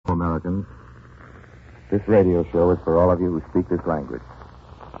Americans. This radio show is for all of you who speak this language.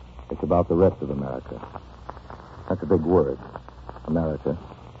 It's about the rest of America. That's a big word, America.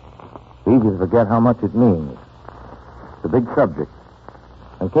 It's easy to forget how much it means. It's a big subject.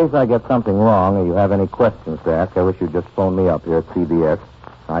 In case I get something wrong or you have any questions to ask, I wish you'd just phone me up here at CBS.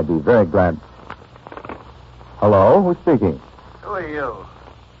 I'd be very glad. Hello? Who's speaking? Who are you?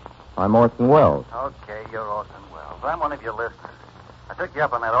 I'm Orson Welles. Okay, you're Orson Welles. I'm one of your listeners. I took you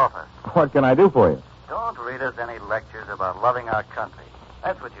up on that offer. What can I do for you? Don't read us any lectures about loving our country.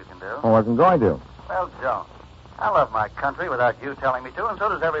 That's what you can do. I wasn't going to. Well, don't. I love my country without you telling me to, and so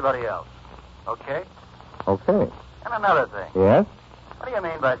does everybody else. Okay? Okay. And another thing. Yes? What do you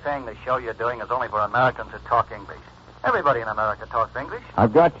mean by saying the show you're doing is only for Americans who talk English? Everybody in America talks English.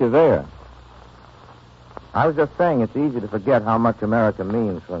 I've got you there. I was just saying it's easy to forget how much America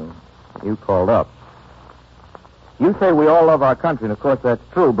means when you called up. You say we all love our country, and of course that's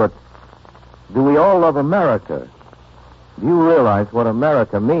true, but do we all love America? Do you realize what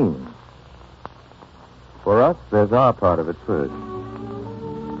America means? For us, there's our part of it first.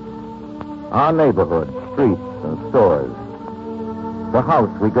 Our neighborhood, streets, and stores. The house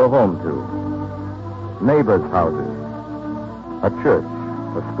we go home to. Neighbors' houses. A church,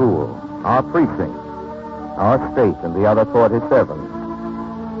 a school. Our precinct. Our state and the other 47.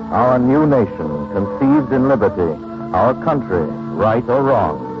 Our new nation, conceived in liberty. Our country, right or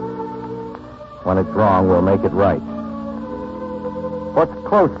wrong. When it's wrong, we'll make it right. What's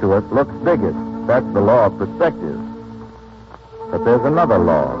close to us looks biggest. That's the law of perspective. But there's another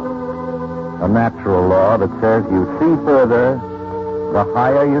law. A natural law that says you see further the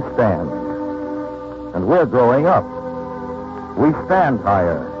higher you stand. And we're growing up. We stand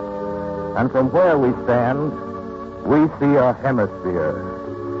higher. And from where we stand, we see a hemisphere.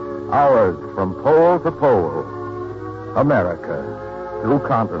 Ours from pole to pole. America. Through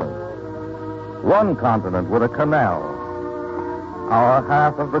continents. One continent with a canal. Our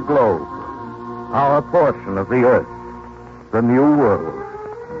half of the globe. Our portion of the earth. The New World.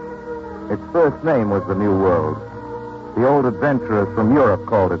 Its first name was the New World. The old adventurers from Europe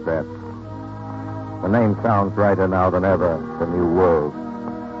called it that. The name sounds righter now than ever, the New World.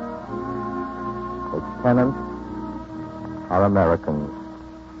 Its tenants are Americans.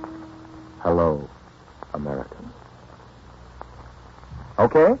 Hello, Americans.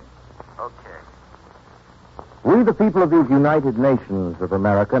 Okay? Okay. We, the people of these United Nations of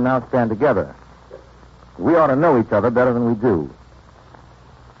America, now stand together. We ought to know each other better than we do.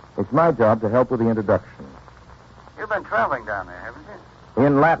 It's my job to help with the introduction. You've been traveling down there, haven't you?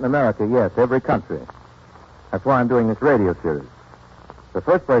 In Latin America, yes, every country. That's why I'm doing this radio series. The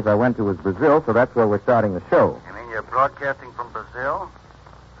first place I went to was Brazil, so that's where we're starting the show. You mean you're broadcasting from Brazil?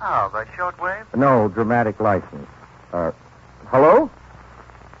 How, by shortwave? No, dramatic license. Hello?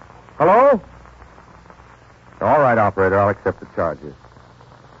 Hello? All right, operator, I'll accept the charges.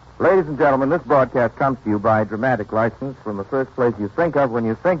 Ladies and gentlemen, this broadcast comes to you by dramatic license from the first place you think of when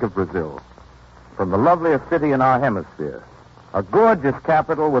you think of Brazil. From the loveliest city in our hemisphere. A gorgeous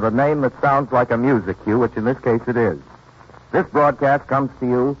capital with a name that sounds like a music cue, which in this case it is. This broadcast comes to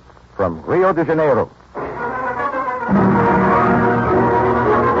you from Rio de Janeiro.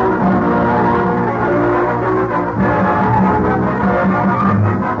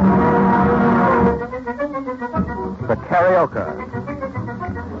 The Carioca.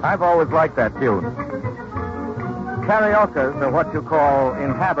 I've always liked that tune. Cariocas are what you call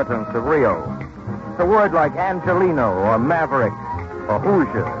inhabitants of Rio. It's a word like Angelino or Maverick or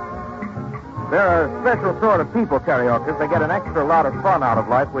Hoosier. They're a special sort of people, Cariocas. They get an extra lot of fun out of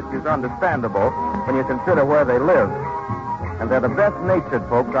life, which is understandable when you consider where they live. And they're the best-natured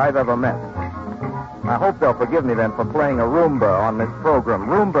folks I've ever met. I hope they'll forgive me then for playing a rumba on this program.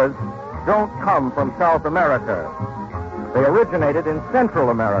 Rumbas don't come from South America. They originated in Central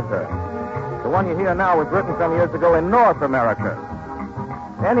America. The one you hear now was written some years ago in North America.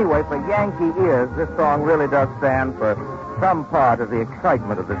 Anyway, for Yankee ears, this song really does stand for some part of the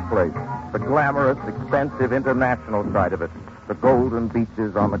excitement of this place. The glamorous, expensive, international side of it. The golden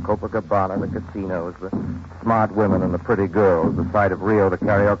beaches on the Copacabana, the casinos, the smart women and the pretty girls. The side of Rio the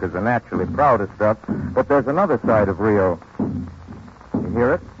Cariocas are naturally proudest of. But there's another side of Rio. You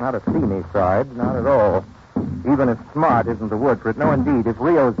hear it? Not a seamy side, not at all. Even if smart isn't the word for it. No, indeed. If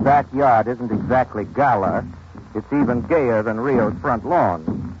Rio's backyard isn't exactly gala, it's even gayer than Rio's front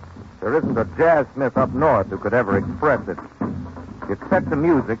lawn. There isn't a jazzsmith up north who could ever express it. It's set to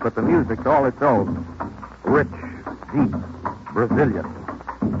music, but the music's all its own. Rich, deep, Brazilian.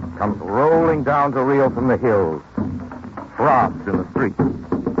 Comes rolling down to Rio from the hills. Throbs in the streets.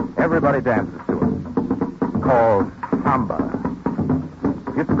 Everybody dances to it. Called samba.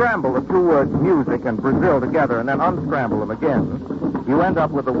 It's scramble the two words music and Brazil together and then unscramble them again, you end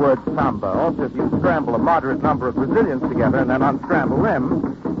up with the word samba. Also, if you scramble a moderate number of Brazilians together and then unscramble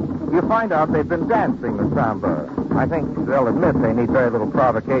them, you find out they've been dancing the samba. I think they'll admit they need very little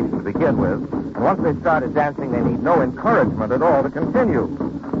provocation to begin with. And once they've started dancing, they need no encouragement at all to continue.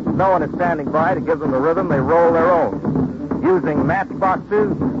 If no one is standing by to give them the rhythm, they roll their own. Using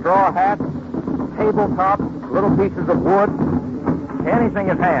matchboxes, straw hats, tabletops, little pieces of wood, anything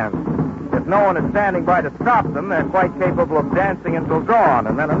at hand. If no one is standing by to stop them, they're quite capable of dancing until dawn,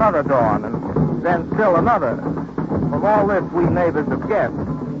 and then another dawn, and then still another. From all this, we neighbors have guessed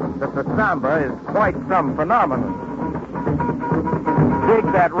that the samba is quite some phenomenon. Dig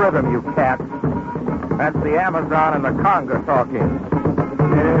that rhythm, you cats. That's the Amazon and the conga talking.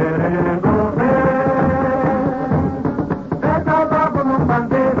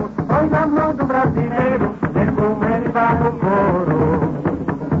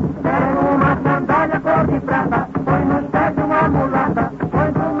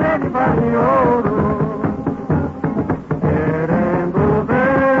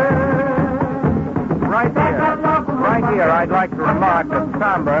 Right here, I'd like to remark that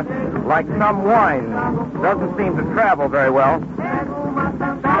samba, like some wine, doesn't seem to travel very well.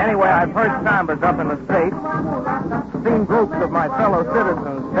 Anyway, I've heard sambas up in the States, seen groups of my fellow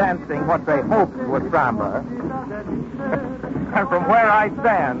citizens dancing what they hoped was samba. And from where I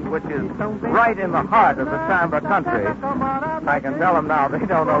stand, which is right in the heart of the samba country, I can tell them now they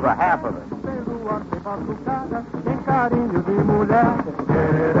don't know the half of it.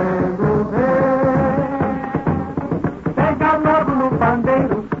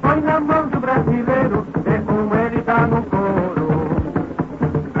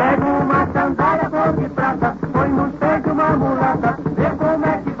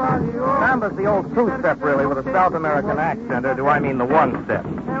 Samba's the old two-step, really, with a South American accent, or do I mean the one-step?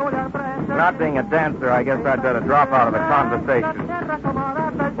 Not being a dancer, I guess I'd better drop out of the conversation.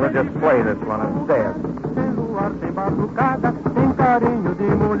 We'll just play this one instead.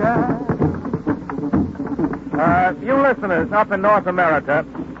 You listeners up in North America,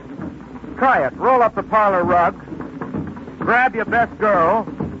 try it. Roll up the parlor rug, grab your best girl,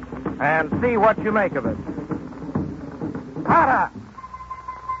 and see what you make of it. Para!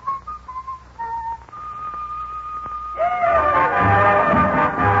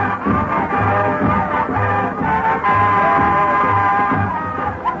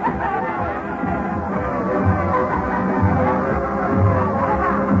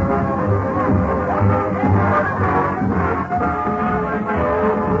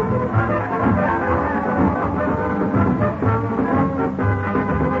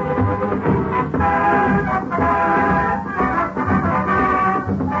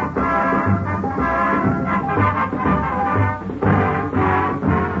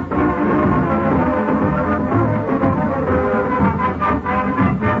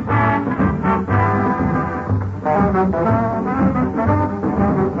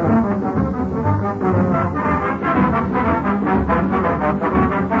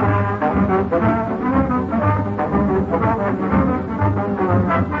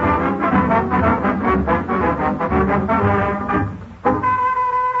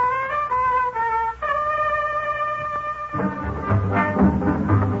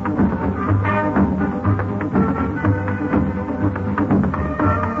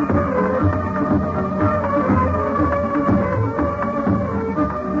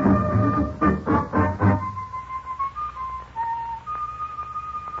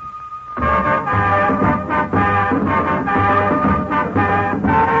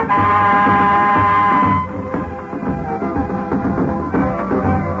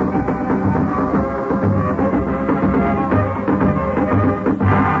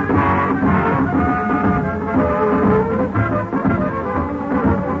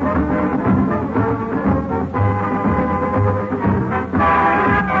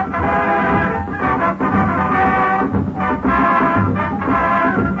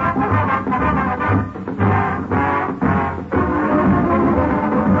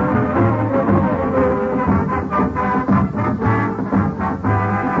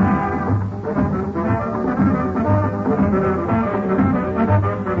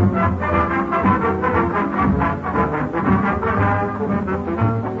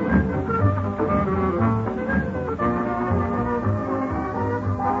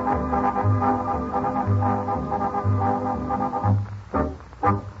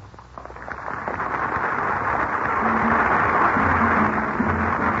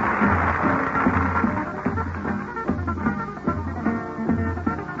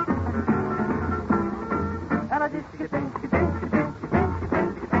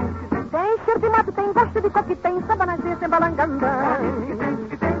 de mato, tem gosto de coquetel, samba na gesta, embalanganda.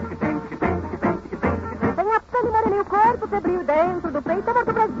 Tem a pele morena e o corpo febril dentro do peito, amor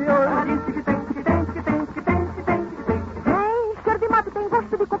do Brasil. Tem cheiro de mato, tem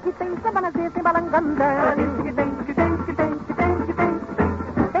gosto de coquetel, samba na gesta, embalanganda.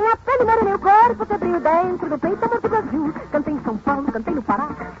 Tem a pele morena e o corpo febril dentro do peito, amor do Brasil. Cantei em São Paulo, cantei no Pará,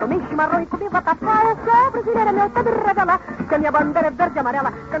 tomei chimarrão e comi vatapá. Eu sou brasileira, meu tá de revelar que a minha bandeira é verde e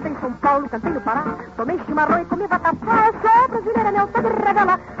amarela. Cantei em São Paulo, cantei no Pará, tomei chimarrão e comi vatapá. Eu sou brasileira, meu tá de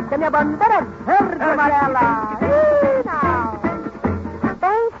revelar que a minha bandeira é verde e amarela. Ih, não.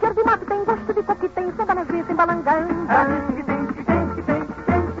 Tem cheiro de mato, tem gosto de coquetel, samba nas vias embalanganda.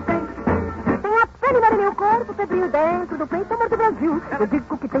 Tem a pele morena e o corpo febril dentro do peito, amor do Brasil. Eu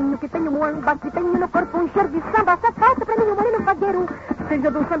digo que tenho muamba, que tenho no corpo um cheiro de samba. Só falta pra mim um moreno fagueiro, seja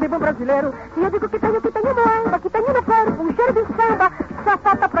do samba e bom brasileiro. E eu digo que tenho muamba, que tenho no corpo um cheiro de samba. Só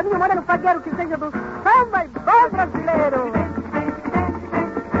falta pra mim um moreno fagueiro, que seja do samba e bom brasileiro.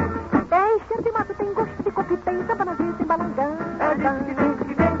 Tem cheiro de mato, tem gosto de coquetel, samba nas vias embalanganda.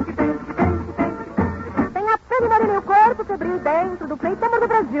 Tem a pele morena e o corpo febril dentro do peito, amor do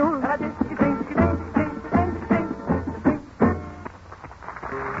Brasil.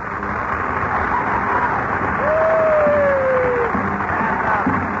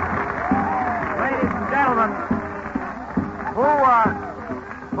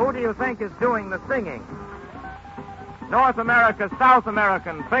 Who do you think is doing the singing? North America's South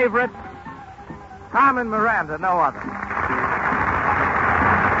American favorite, Carmen Miranda, no other.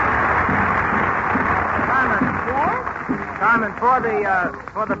 Carmen,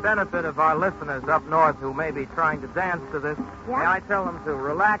 for the benefit of our listeners up north who may be trying to dance to this, may I tell them to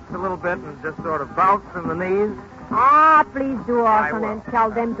relax a little bit and just sort of bounce in the knees? Ah, please do, Orson, and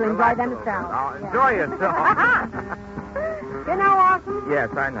tell them to enjoy themselves. Now, enjoy yourself. You know, Orson? Yes,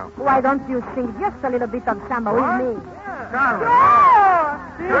 I know. Why don't you sing just a little bit of samba with me? Carmen.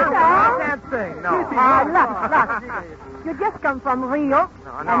 Sure, I can't sing, no. Look. You just come from Rio.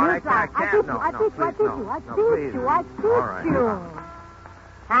 No, and I you can't. I teach you.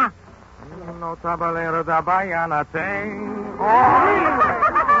 Huh? No tabalero da baiana tem.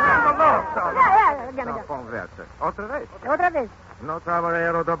 Again. Conversa. Outra vez. Outra vez. No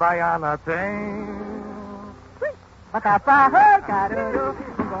tabalero da baiana tem. Vatapá, caruru,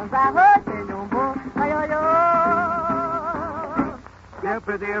 bom barro, tem bom, Se eu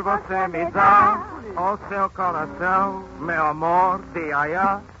pedir, você me dá o seu coração, meu amor de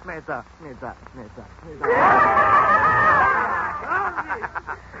aiá. Me dá.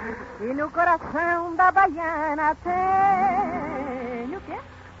 E no coração da baiana tem o quê?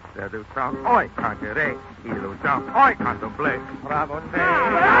 Sedução, oi, cantarei, ilusão, oi, candomblé, pra você.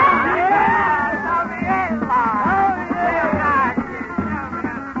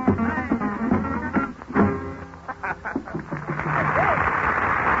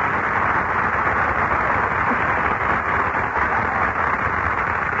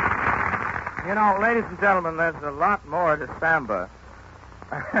 You know, ladies and gentlemen, there's a lot more to samba.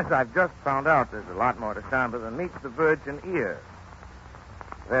 As I've just found out, there's a lot more to samba than meets the virgin ear.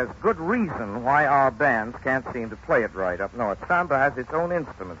 There's good reason why our bands can't seem to play it right up north. Samba has its own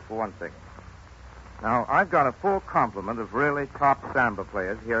instruments, for one thing. Now, I've got a full complement of really top samba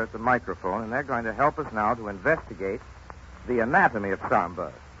players here at the microphone, and they're going to help us now to investigate the anatomy of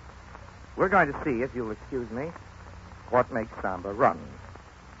samba. We're going to see, if you'll excuse me, what makes samba run.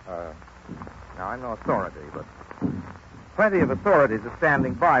 Now, I'm no authority, but plenty of authorities are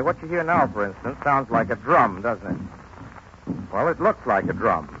standing by. What you hear now, for instance, sounds like a drum, doesn't it? Well, it looks like a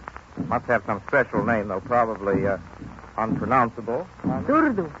drum. Must have some special name, though, probably unpronounceable.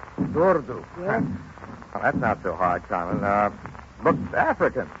 Surdo. Yes. Well, that's not so hard, Carmen. Looks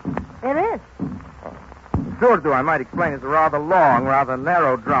African. It is. Surdo, I might explain, is a rather long, rather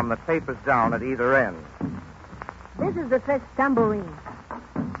narrow drum that tapers down at either end. This is the first tambourine.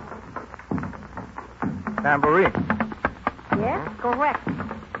 Tambourine. Yes, correct.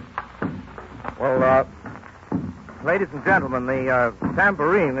 Well, ladies and gentlemen, the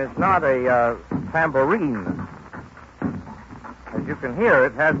tambourine is not a tambourine. As you can hear,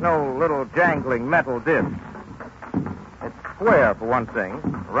 it has no little jangling metal disc. It's square, for one thing,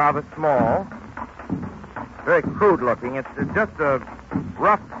 rather small, very crude looking. It's just a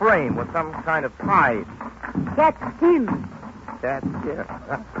rough frame with some kind of hide. Cat skin. Cat skin.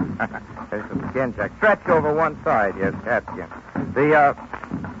 There's some skin check. Stretch over one side, yes, cat skin. The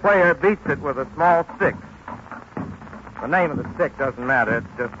player beats it with a small stick. The name of the stick doesn't matter. It's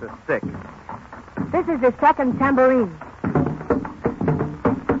just a stick. This is the second tambourine.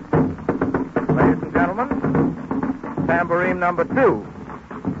 Ladies and gentlemen, tambourine number 2.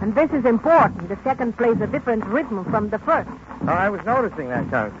 And this is important. The second plays a different rhythm from the first. I was noticing that,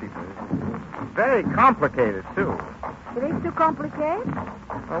 Constable. It's very complicated, too. It is too complicated?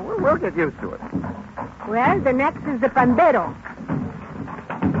 Well, we'll get used to it. Well, the next is the pandero.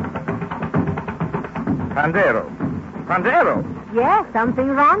 Pandero. Pandero? Yes, something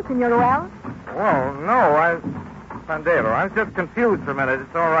wrong, Senor Wells? Well, no, Pandero. I was just confused for a minute.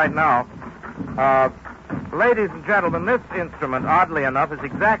 It's all right now. Ladies and gentlemen, this instrument, oddly enough, is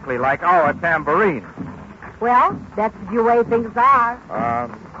exactly like our tambourine. Well, that's the way things are.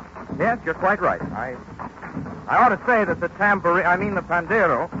 Yes, you're quite right. I ought to say that the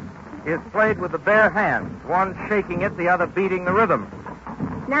pandero, is played with the bare hands, one shaking it, the other beating the rhythm.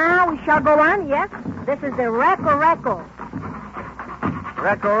 Now we shall go on, yes? This is the reco-reco.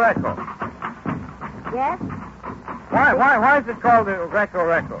 Reco-reco. Yes? Why is it called the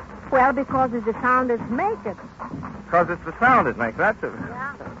reco-reco? Well, because the sound is make it. Because it's the sound it makes. That's a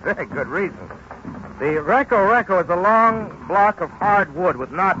very good reason. The reco-reco is a long block of hard wood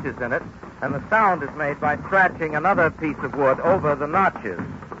with notches in it, and the sound is made by scratching another piece of wood over the notches.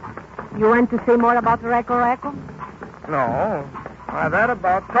 You want to say more about the reco-reco? No. That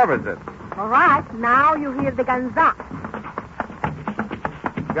about covers it. All right. Now you hear the ganza.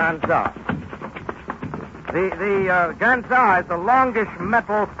 Ganza. The ganza is a longish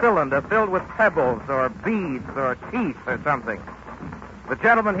metal cylinder filled with pebbles or beads or teeth or something. The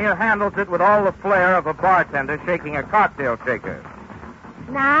gentleman here handles it with all the flair of a bartender shaking a cocktail shaker.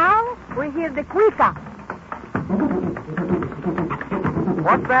 Now we hear the cuica.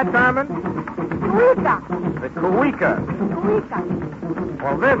 What's that, Carmen? Cuica. The cuica. Cuica.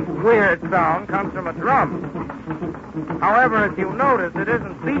 Well, this weird sound comes from a drum. However, as you notice, it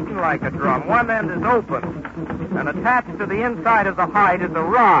isn't beaten like a drum. One end is open, and attached to the inside of the hide is a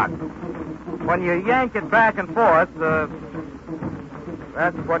rod. When you yank it back and forth,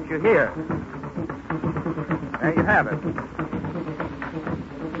 that's what you hear. There you have it.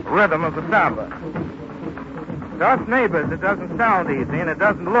 Rhythm of the samba. To us neighbors, it doesn't sound easy, and it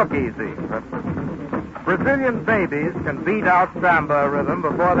doesn't look easy. But Brazilian babies can beat out samba rhythm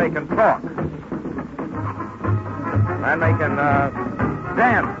before they can talk. And they can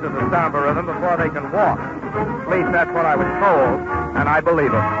dance to the samba rhythm before they can walk. At least that's what I was told, and I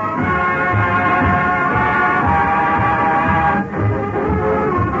believe it.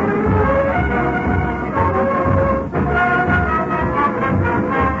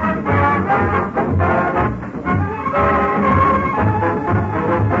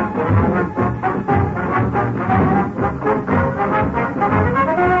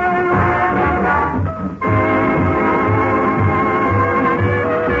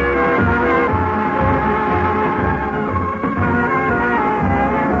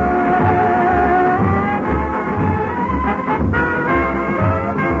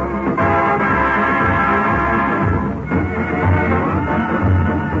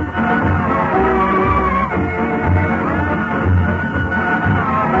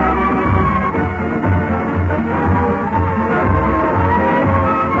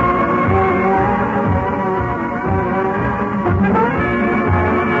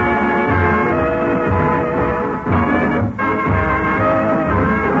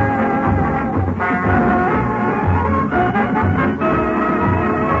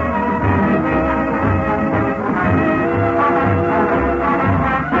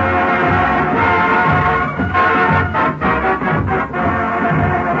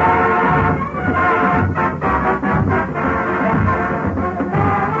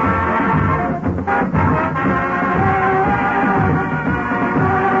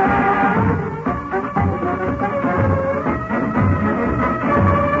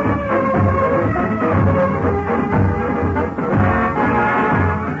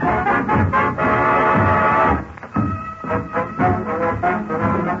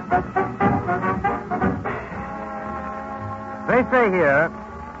 They say here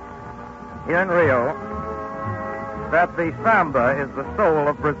in Rio, that the samba is the soul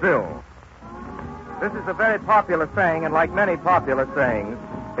of Brazil. This is a very popular saying, and like many popular sayings,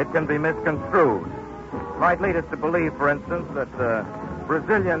 it can be misconstrued. It might lead us to believe, for instance, that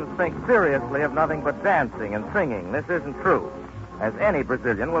Brazilians think seriously of nothing but dancing and singing. This isn't true, as any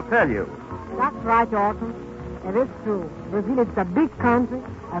Brazilian will tell you. That's right, Orton. It is true. Brazil is a big country,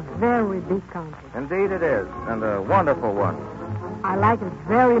 a very big country. Indeed it is, and a wonderful one. I like it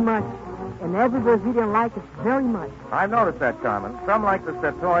very much, and every Brazilian likes it very much. I've noticed that, Carmen. Some like the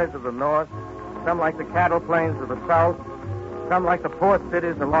sertões of the north, some like the cattle plains of the south, some like the port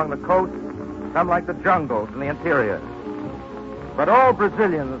cities along the coast, some like the jungles in the interior. But all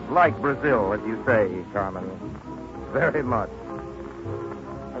Brazilians like Brazil, as you say, Carmen, very much.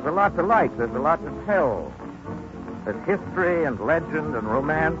 There's a lot to like. There's a lot to tell. There's history and legend and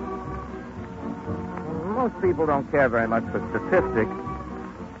romance. Most people don't care very much for statistics.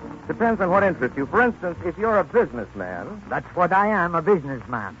 Depends on what interests you. For instance, if you're a businessman... That's what I am, a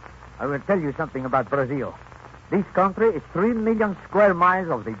businessman. I will tell you something about Brazil. This country is 3 million square miles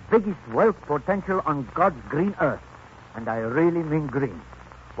of the biggest wealth potential on God's green earth. And I really mean green.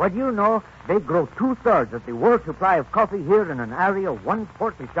 What you know, they grow 2/3 of the world supply of coffee here in an area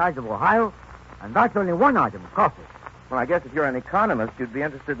 1/4 the size of Ohio. And that's only one item, coffee. Well, I guess if you're an economist, you'd be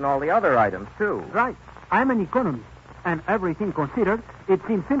interested in all the other items, too. Right. I'm an economist. And everything considered, it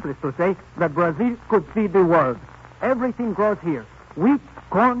seems simplest to say that Brazil could feed the world. Everything grows here. Wheat,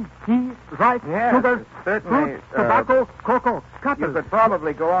 corn, tea, rice, Yes, sugar, certainly, fruit, tobacco, cocoa, cattle. You could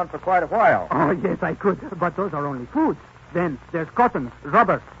probably go on for quite a while. Oh, yes, I could. But those are only foods. Then there's cotton,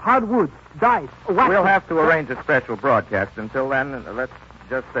 rubber, hardwoods, dyes, wax. We'll have to arrange a special broadcast. Until then, let's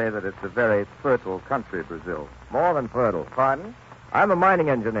just say that it's a very fertile country, Brazil. More than fertile. Pardon? I'm a mining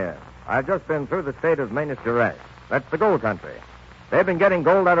engineer. I've just been through the state of Minas Gerais. That's the gold country. They've been getting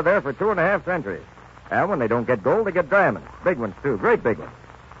gold out of there for 2.5 centuries. And when they don't get gold, they get diamonds. Big ones, too. Great big ones.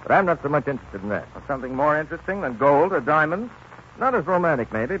 But I'm not so much interested in that. Something more interesting than gold or diamonds? Not as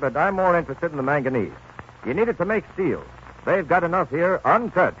romantic, maybe, but I'm more interested in the manganese. You need it to make steel. They've got enough here,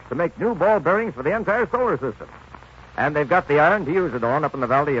 untouched, to make new ball bearings for the entire solar system. And they've got the iron to use it on up in the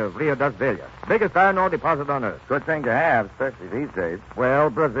valley of Rio das Velhas. Biggest iron ore deposit on Earth. Good thing to have, especially these days. Well,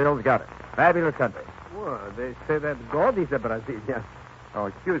 Brazil's got it. Fabulous country. Well, they say that God is a Brazilian. Oh,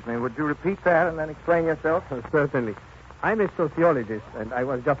 excuse me. Would you repeat that and then explain yourself? Certainly. I'm a sociologist, and I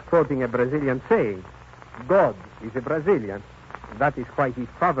was just quoting a Brazilian saying. God is a Brazilian. That is why he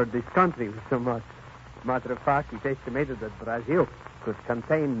favored this country with so much. Matter of fact, it's estimated that Brazil could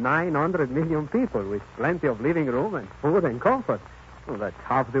contain 900 million people with plenty of living room and food and comfort. Well, that's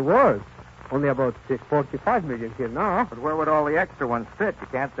half the world. Only about 45 million here now. But where would all the extra ones fit? You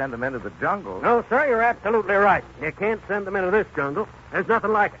can't send them into the jungle. No, sir, you're absolutely right. You can't send them into this jungle. There's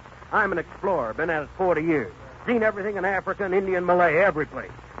nothing like it. I'm an explorer, been at it 40 years. Seen everything in Africa and India and Malay, every place.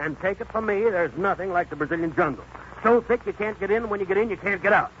 And take it from me, there's nothing like the Brazilian jungle. So thick you can't get in, and when you get in, you can't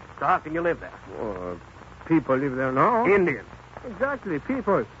get out. So how can you live there? People live there now. Indians. Exactly,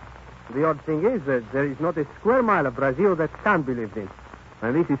 people. The odd thing is that there is not a square mile of Brazil that can't be lived in.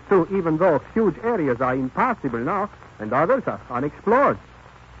 And this is true even though huge areas are impassable now and others are unexplored.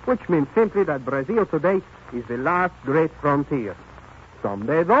 Which means simply that Brazil today is the last great frontier.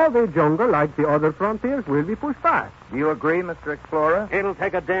 Someday, though, the jungle, like the other frontiers, will be pushed back. Do you agree, Mr. Explorer? It'll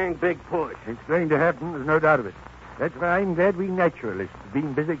take a dang big push. It's going to happen, there's no doubt of it. That's why I'm glad we naturalists have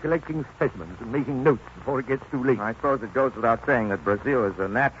been busy collecting specimens and making notes before it gets too late. I suppose it goes without saying that Brazil is a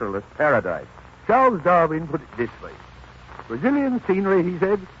naturalist paradise. Charles Darwin put it this way. Brazilian scenery, he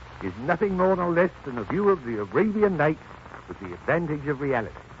said, is nothing more nor less than a view of the Arabian Nights with the advantage of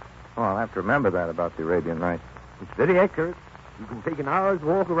reality. Oh, I'll have to remember that about the Arabian Nights. It's very accurate. You can take an hour's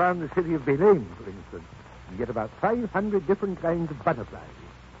walk around the city of Belém, for instance, and get about 500 different kinds of butterflies.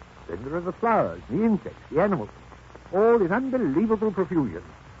 Then there are the flowers, the insects, the animals, all in unbelievable profusion.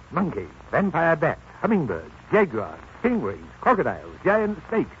 Monkeys, vampire bats, hummingbirds, jaguars, stingrays, crocodiles, giant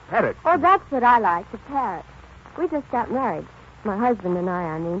snakes, parrots. Oh, that's what I like, the parrot. We just got married. My husband and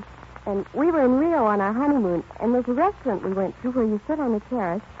I mean. And we were in Rio on our honeymoon, and there's a restaurant we went to where you sit on a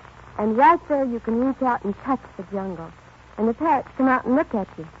terrace, and right there you can reach out and touch the jungle. And the parrots come out and look at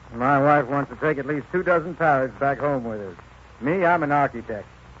you. My wife wants to take at least 2 dozen parrots back home with her. Me, I'm an architect,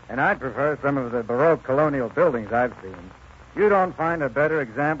 and I'd prefer some of the Baroque colonial buildings I've seen. You don't find a better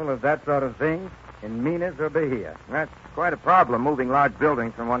example of that sort of thing in Minas or Bahia. That's quite a problem, moving large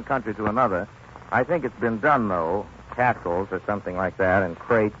buildings from one country to another. I think it's been done, though. Castles or something like that, and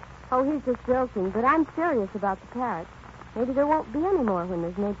crates. Oh, he's just joking, but I'm serious about the parrots. Maybe there won't be any more when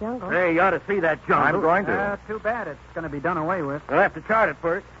there's no jungle. Hey, you ought to see that jungle. I'm going to. Too bad it's going to be done away with. We'll have to chart it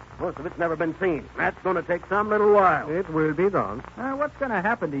first. Most of it's never been seen. That's going to take some little while. It will be done. What's going to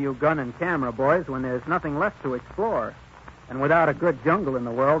happen to you gun and camera boys when there's nothing left to explore? And without a good jungle in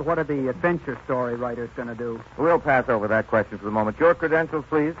the world, what are the adventure story writers going to do? We'll pass over that question for the moment. Your credentials,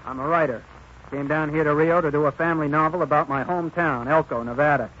 please. I'm a writer. Came down here to Rio to do a family novel about my hometown, Elko,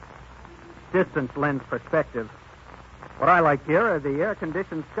 Nevada. Distance lends perspective. What I like here are the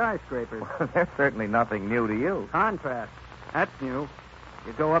air-conditioned skyscrapers. There's certainly nothing new to you. Contrast. That's new.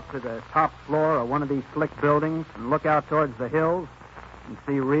 You go up to the top floor of one of these slick buildings and look out towards the hills and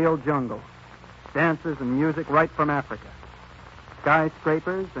see real jungle. Dances and music right from Africa.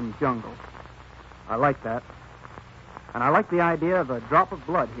 Skyscrapers and jungle. I like that. And I like the idea of a drop of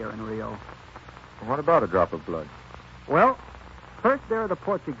blood here in Rio. What about a drop of blood? Well, First, there are the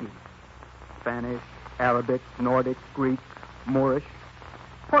Portuguese. Spanish, Arabic, Nordic, Greek, Moorish.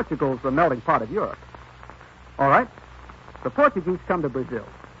 Portugal's the melting pot of Europe. All right. The Portuguese come to Brazil.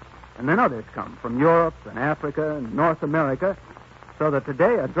 And then others come from Europe and Africa and North America, so that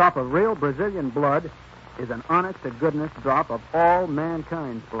today a drop of real Brazilian blood is an honest-to-goodness drop of all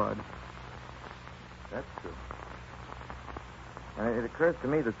mankind's blood. That's true. And it occurs to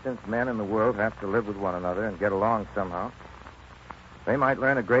me that since men in the world have to live with one another and get along somehow, they might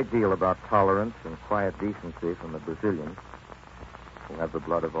learn a great deal about tolerance and quiet decency from the Brazilians, who have the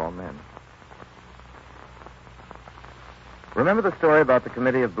blood of all men. Remember the story about the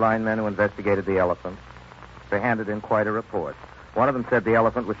committee of blind men who investigated the elephant? They handed in quite a report. One of them said the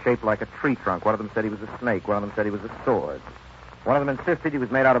elephant was shaped like a tree trunk. One of them said he was a snake. One of them said he was a sword. One of them insisted he was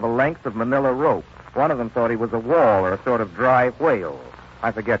made out of a length of manila rope. One of them thought he was a wall or a sort of dry whale.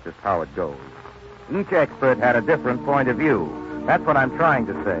 I forget just how it goes. Each expert had a different point of view. That's what I'm trying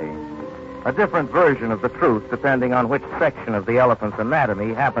to say. A different version of the truth depending on which section of the elephant's anatomy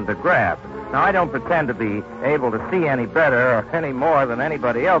he happened to grab. Now, I don't pretend to be able to see any better or any more than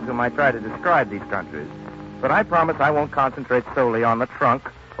anybody else who might try to describe these countries. But I promise I won't concentrate solely on the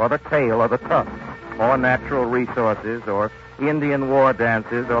trunk or the tail or the tusks or natural resources or Indian war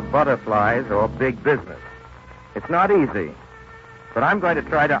dances or butterflies or big business. It's not easy. But I'm going to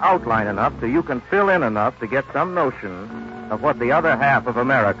try to outline enough so you can fill in enough to get some notion of what the other half of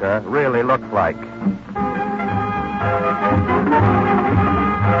America really looks like.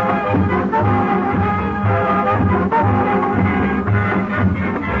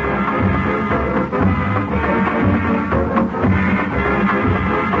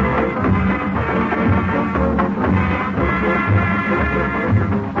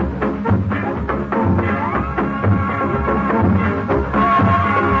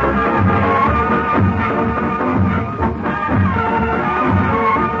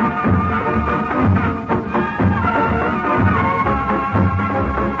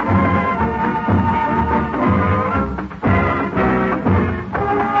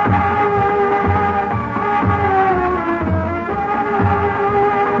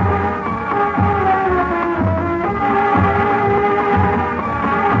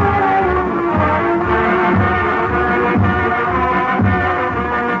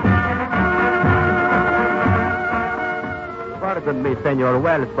 Pardon me, Senor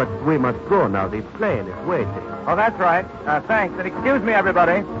Wells, but we must go now. The plane is waiting. Oh, that's right. Thanks. And excuse me,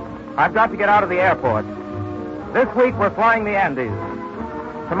 everybody. I've got to get out of the airport. This week we're flying the Andes.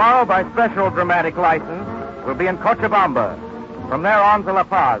 Tomorrow, by special dramatic license, we'll be in Cochabamba. From there on to La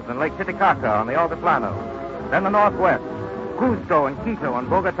Paz and Lake Titicaca on the Altiplano. Then the Northwest, Cusco and Quito and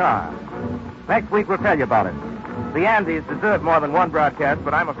Bogota. Next week we'll tell you about it. The Andes deserve more than one broadcast,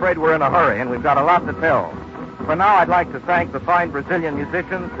 but I'm afraid we're in a hurry and we've got a lot to tell. For now, I'd like to thank the fine Brazilian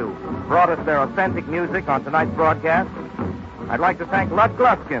musicians who brought us their authentic music on tonight's broadcast. I'd like to thank Lud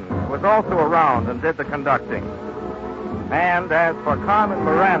Gluskin, who was also around and did the conducting. And as for Carmen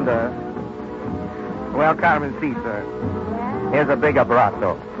Miranda, well, Carmen, see, sir. Here's a big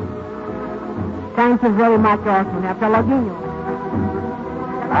abrazo. Thank you very much, Orson. Hasta luego.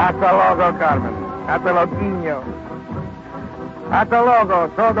 Hasta luego, Carmen. Hasta luego. Hasta luego,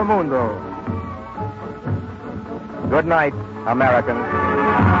 todo mundo. Good night, Americans.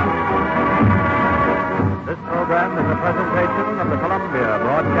 This program is a presentation of the Columbia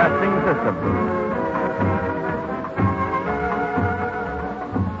Broadcasting System.